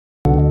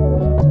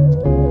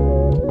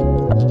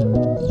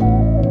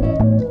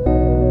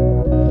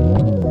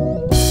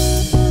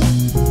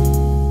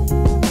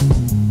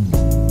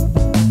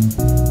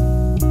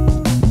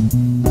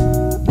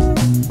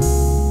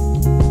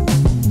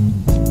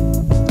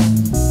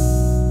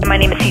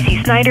name is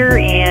Ceci Snyder,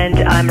 and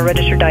I'm a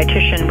registered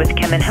dietitian with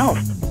Kemin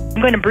Health.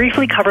 I'm going to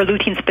briefly cover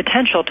lutein's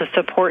potential to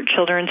support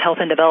children's health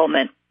and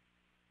development.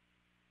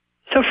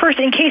 So first,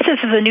 in case this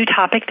is a new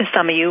topic to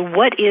some of you,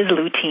 what is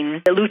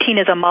lutein? Lutein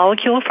is a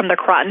molecule from the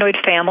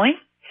carotenoid family.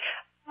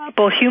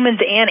 Both humans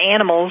and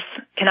animals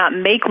cannot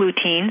make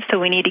lutein, so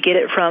we need to get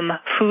it from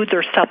foods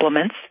or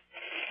supplements.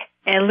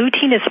 And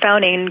lutein is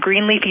found in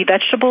green leafy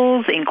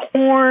vegetables, in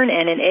corn,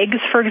 and in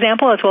eggs, for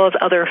example, as well as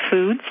other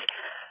foods.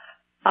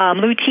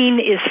 Lutein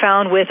is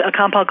found with a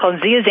compound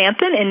called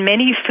zeaxanthin in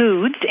many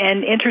foods,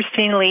 and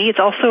interestingly,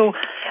 lutein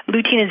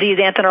and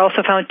zeaxanthin are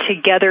also found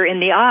together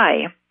in the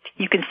eye.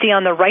 You can see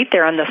on the right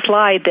there on the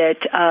slide that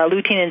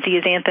lutein and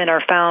zeaxanthin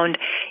are found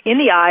in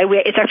the eye.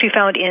 It's actually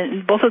found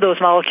in both of those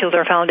molecules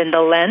are found in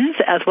the lens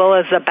as well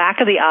as the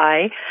back of the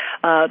eye.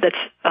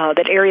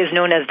 That area is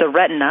known as the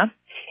retina.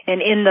 And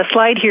in the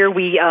slide here,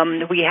 we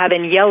have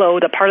in yellow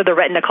the part of the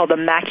retina called the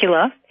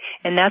macula,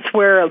 and that's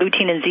where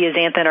lutein and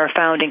zeaxanthin are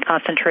found in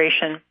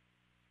concentration.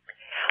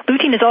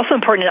 Lutein is also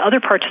important in other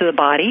parts of the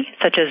body,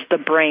 such as the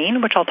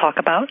brain, which I'll talk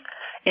about,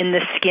 in the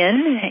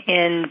skin,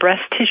 in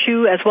breast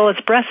tissue, as well as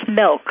breast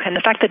milk. And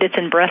the fact that it's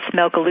in breast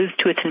milk alludes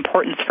to its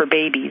importance for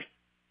babies.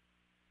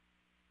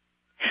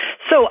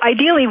 So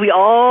ideally, we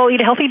all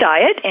eat a healthy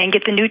diet and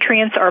get the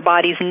nutrients our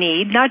bodies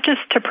need, not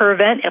just to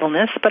prevent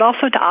illness, but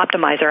also to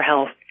optimize our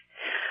health.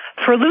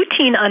 For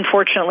lutein,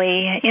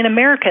 unfortunately, in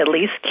America at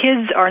least,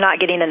 kids are not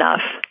getting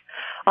enough.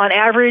 On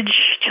average,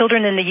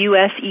 children in the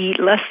U.S. eat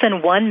less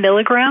than 1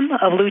 milligram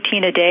of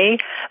lutein a day,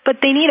 but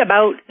they need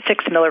about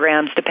 6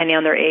 milligrams depending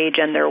on their age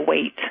and their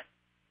weight.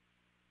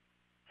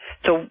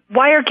 So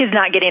why are kids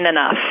not getting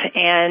enough?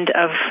 And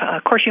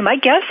of course, you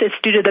might guess it's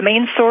due to the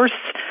main source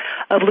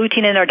of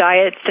lutein in our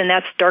diets, and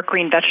that's dark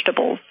green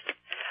vegetables.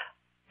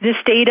 This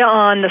data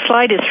on the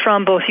slide is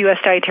from both U.S.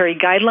 dietary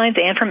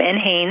guidelines and from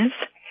NHANES.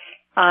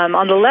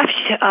 On the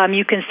left,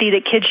 you can see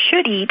that kids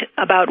should eat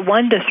about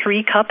 1 to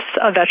 3 cups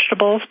of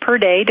vegetables per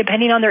day,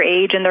 depending on their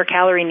age and their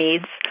calorie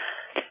needs.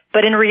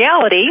 But in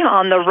reality,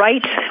 on the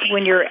right,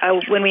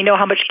 when we know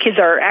how much kids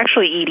are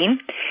actually eating,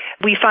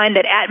 we find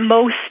that at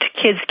most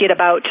kids get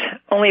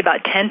only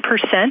about 10%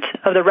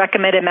 of the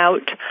recommended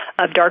amount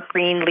of dark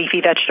green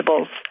leafy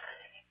vegetables.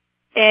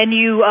 And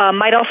you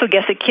might also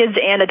guess that kids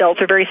and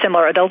adults are very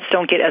similar. Adults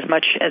don't get as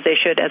much as they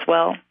should as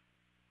well.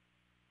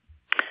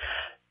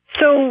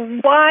 So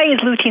why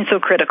is lutein so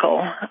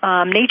critical?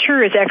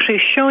 Nature is actually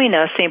showing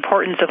us the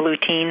importance of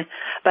lutein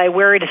by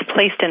where it is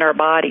placed in our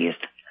bodies.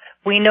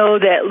 We know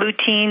that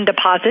lutein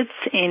deposits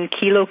in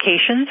key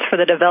locations for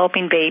the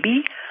developing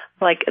baby,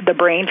 like the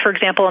brain, for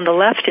example, on the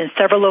left, in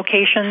several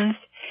locations,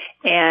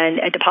 and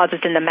it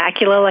deposits in the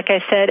macula, like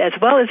I said, as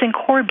well as in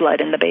cord blood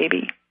in the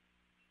baby.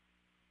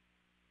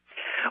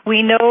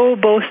 We know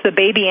both the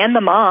baby and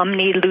the mom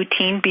need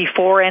lutein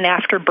before and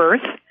after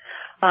birth.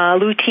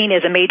 Lutein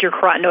is a major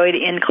carotenoid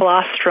in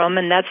colostrum,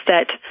 and that's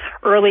that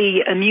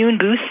early immune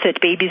boost that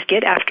babies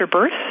get after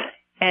birth,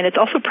 and it's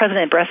also present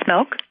in breast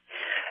milk.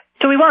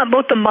 So we want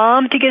both the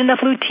mom to get enough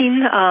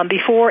lutein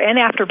before and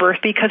after birth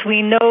because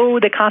we know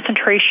the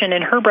concentration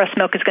in her breast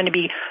milk is going to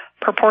be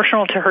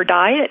proportional to her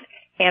diet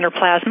and her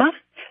plasma.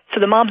 So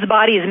the mom's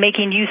body is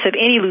making use of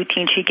any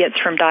lutein she gets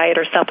from diet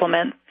or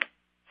supplement.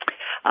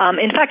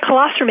 In fact,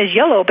 colostrum is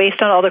yellow based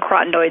on all the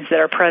carotenoids that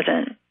are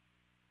present.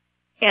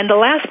 And the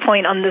last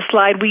point on this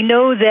slide, we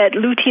know that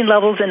lutein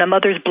levels in a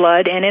mother's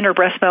blood and in her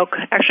breast milk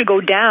actually go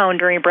down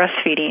during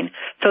breastfeeding.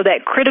 So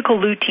that critical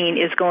lutein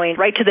is going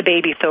right to the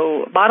baby.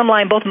 So bottom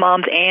line, both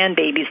moms and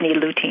babies need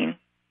lutein.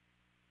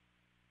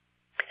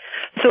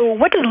 So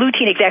what does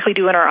lutein exactly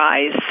do in our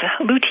eyes?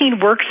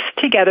 Lutein works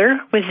together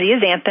with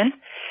zeaxanthin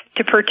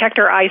to protect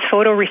our eyes'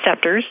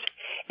 photoreceptors.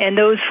 And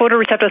those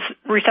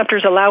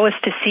photoreceptors allow us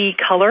to see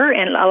color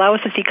and allow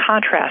us to see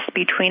contrast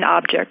between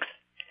objects.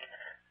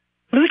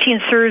 Lutein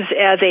serves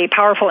as a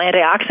powerful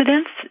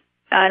antioxidant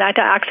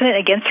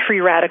against free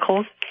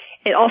radicals.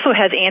 It also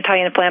has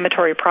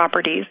anti-inflammatory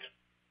properties.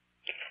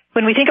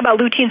 When we think about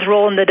lutein's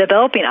role in the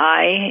developing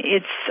eye,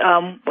 it's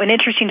an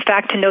interesting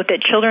fact to note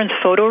that children's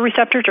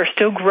photoreceptors are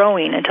still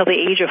growing until the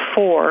age of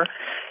 4,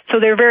 so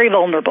they're very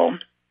vulnerable.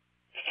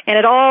 And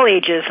at all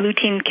ages,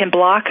 lutein can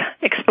block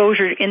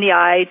exposure in the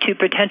eye to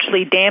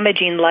potentially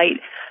damaging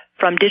light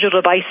from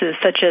digital devices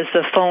such as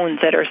the phones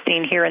that are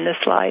seen here in this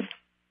slide.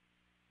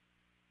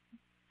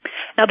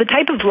 Now, the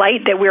type of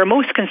light that we're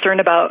most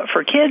concerned about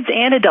for kids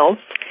and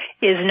adults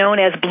is known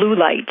as blue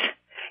light.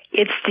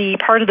 It's the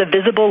part of the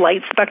visible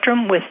light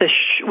spectrum with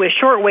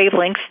short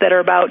wavelengths that are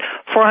about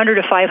 400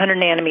 to 500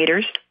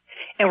 nanometers.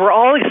 And we're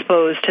all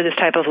exposed to this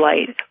type of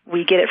light.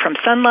 We get it from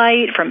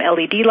sunlight, from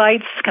LED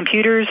lights,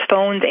 computers,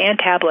 phones, and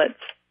tablets.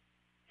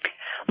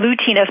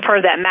 Lutein, as part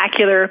of that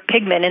macular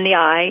pigment in the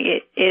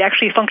eye, it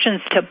actually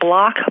functions to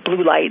block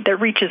blue light that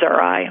reaches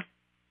our eye.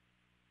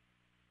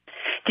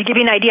 To give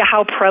you an idea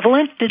how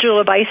prevalent digital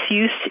device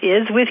use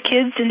is with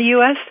kids in the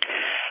U.S.,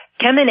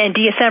 Kemin and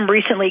DSM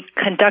recently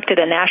conducted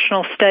a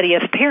national study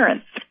of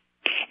parents.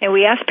 And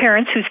we asked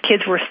parents whose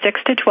kids were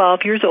 6 to 12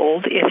 years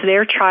old if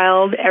their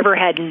child ever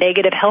had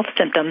negative health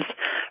symptoms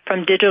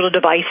from digital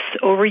device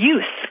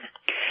overuse.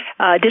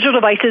 Digital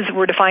devices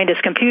were defined as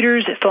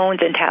computers, phones,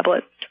 and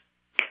tablets.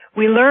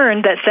 We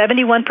learned that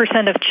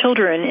 71% of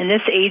children in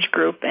this age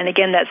group, and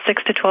again, that's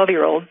 6 to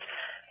 12-year-olds,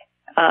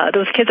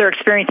 those kids are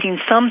experiencing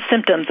some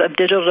symptoms of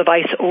digital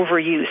device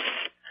overuse.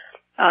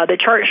 The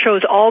chart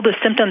shows all the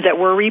symptoms that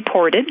were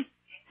reported.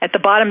 At the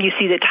bottom, you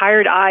see that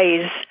tired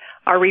eyes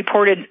are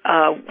reported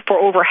for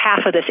over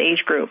half of this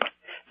age group.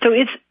 So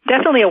it's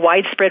definitely a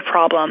widespread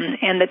problem,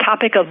 and the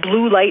topic of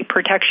blue light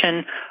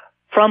protection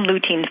from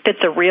lutein fits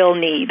a real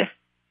need.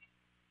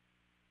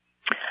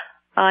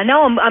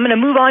 Now I'm going to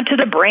move on to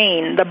the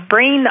brain. The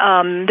brain,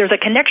 there's a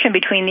connection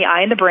between the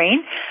eye and the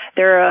brain.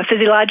 They're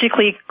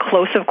physiologically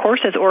close, of course,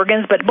 as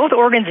organs, but both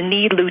organs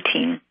need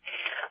lutein.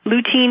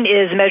 Lutein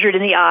is measured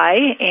in the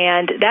eye,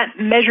 and that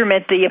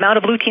measurement, the amount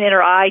of lutein in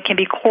our eye, can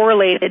be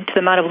correlated to the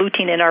amount of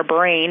lutein in our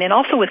brain and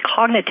also with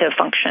cognitive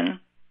function.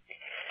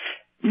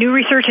 New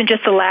research in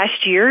just the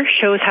last year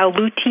shows how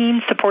lutein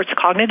supports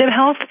cognitive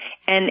health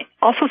and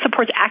also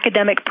supports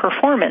academic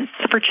performance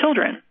for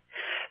children.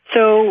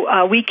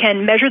 So we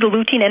can measure the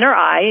lutein in our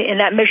eye,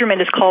 and that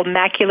measurement is called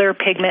macular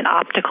pigment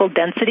optical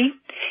density.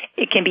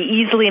 It can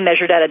be easily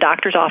measured at a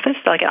doctor's office,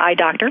 like an eye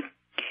doctor.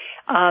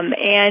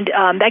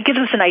 That gives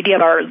us an idea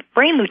of our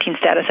brain lutein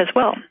status as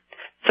well.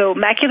 So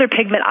macular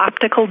pigment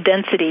optical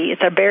density,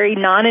 it's a very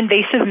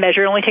non-invasive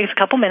measure. It only takes a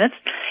couple minutes,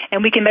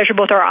 and we can measure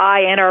both our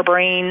eye and our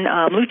brain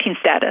lutein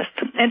status.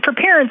 And for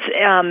parents,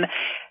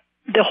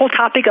 the whole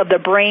topic of the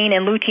brain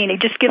and lutein,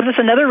 it just gives us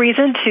another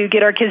reason to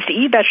get our kids to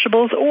eat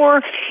vegetables, or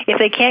if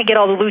they can't get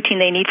all the lutein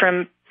they need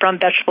from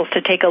vegetables,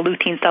 to take a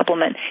lutein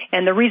supplement.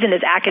 And the reason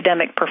is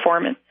academic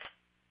performance.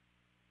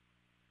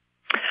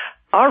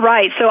 All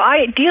right, so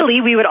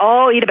ideally we would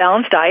all eat a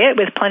balanced diet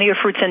with plenty of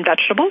fruits and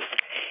vegetables.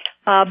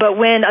 But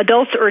when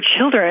adults or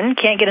children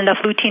can't get enough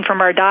lutein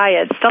from our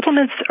diet,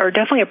 supplements are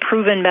definitely a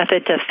proven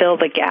method to fill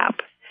the gap.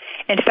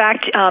 In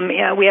fact,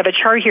 we have a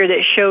chart here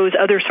that shows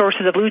other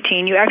sources of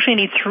lutein. You actually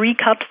need 3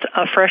 cups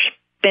of fresh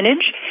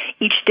spinach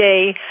each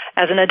day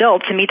as an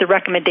adult to meet the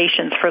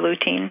recommendations for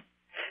lutein.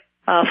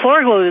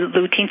 Floraglow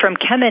lutein from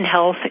Kemin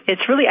Health,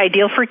 it's really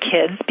ideal for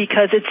kids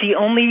because it's the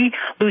only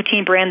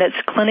lutein brand that's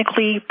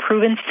clinically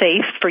proven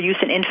safe for use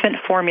in infant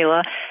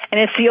formula,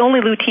 and it's the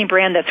only lutein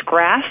brand that's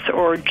GRAS,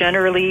 or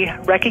generally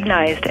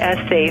recognized as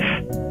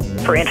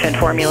safe for infant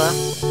formula.